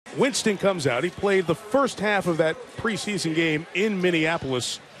Winston comes out. He played the first half of that preseason game in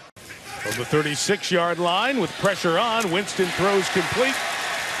Minneapolis. From the 36-yard line with pressure on, Winston throws complete.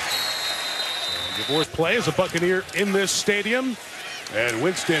 The fourth play is a Buccaneer in this stadium. And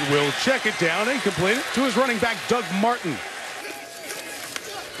Winston will check it down and complete it to his running back, Doug Martin.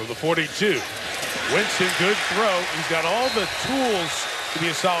 From the 42. Winston, good throw. He's got all the tools to be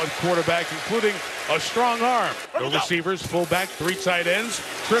a solid quarterback, including a strong arm. No receivers, fullback, 3 tight ends,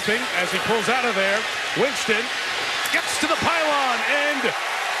 tripping as he pulls out of there. Winston gets to the pylon and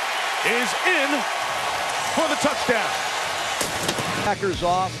is in for the touchdown. Packers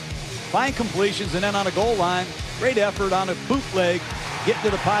off, fine completions, and then on a goal line, great effort on a bootleg, get to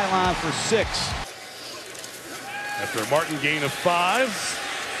the pylon for 6. After a Martin gain of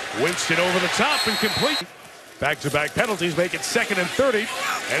 5, Winston over the top and complete. Back-to-back penalties make it 2nd and 30,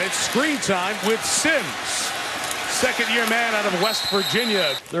 and it's screen time with Sims. Second-year man out of West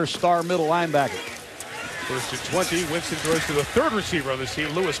Virginia. Their star middle linebacker. 1st and 20, Winston throws to the 3rd receiver on the team,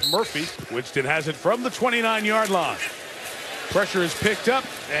 Lewis Murphy. Winston has it from the 29-yard line. Pressure is picked up,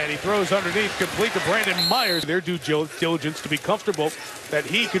 and he throws underneath, complete to Brandon Myers. Their due diligence to be comfortable that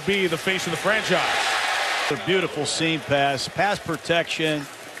he could be the face of the franchise. A beautiful seam pass protection,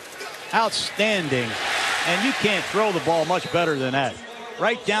 outstanding, and you can't throw the ball much better than that.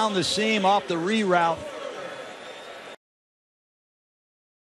 Right down the seam off the reroute,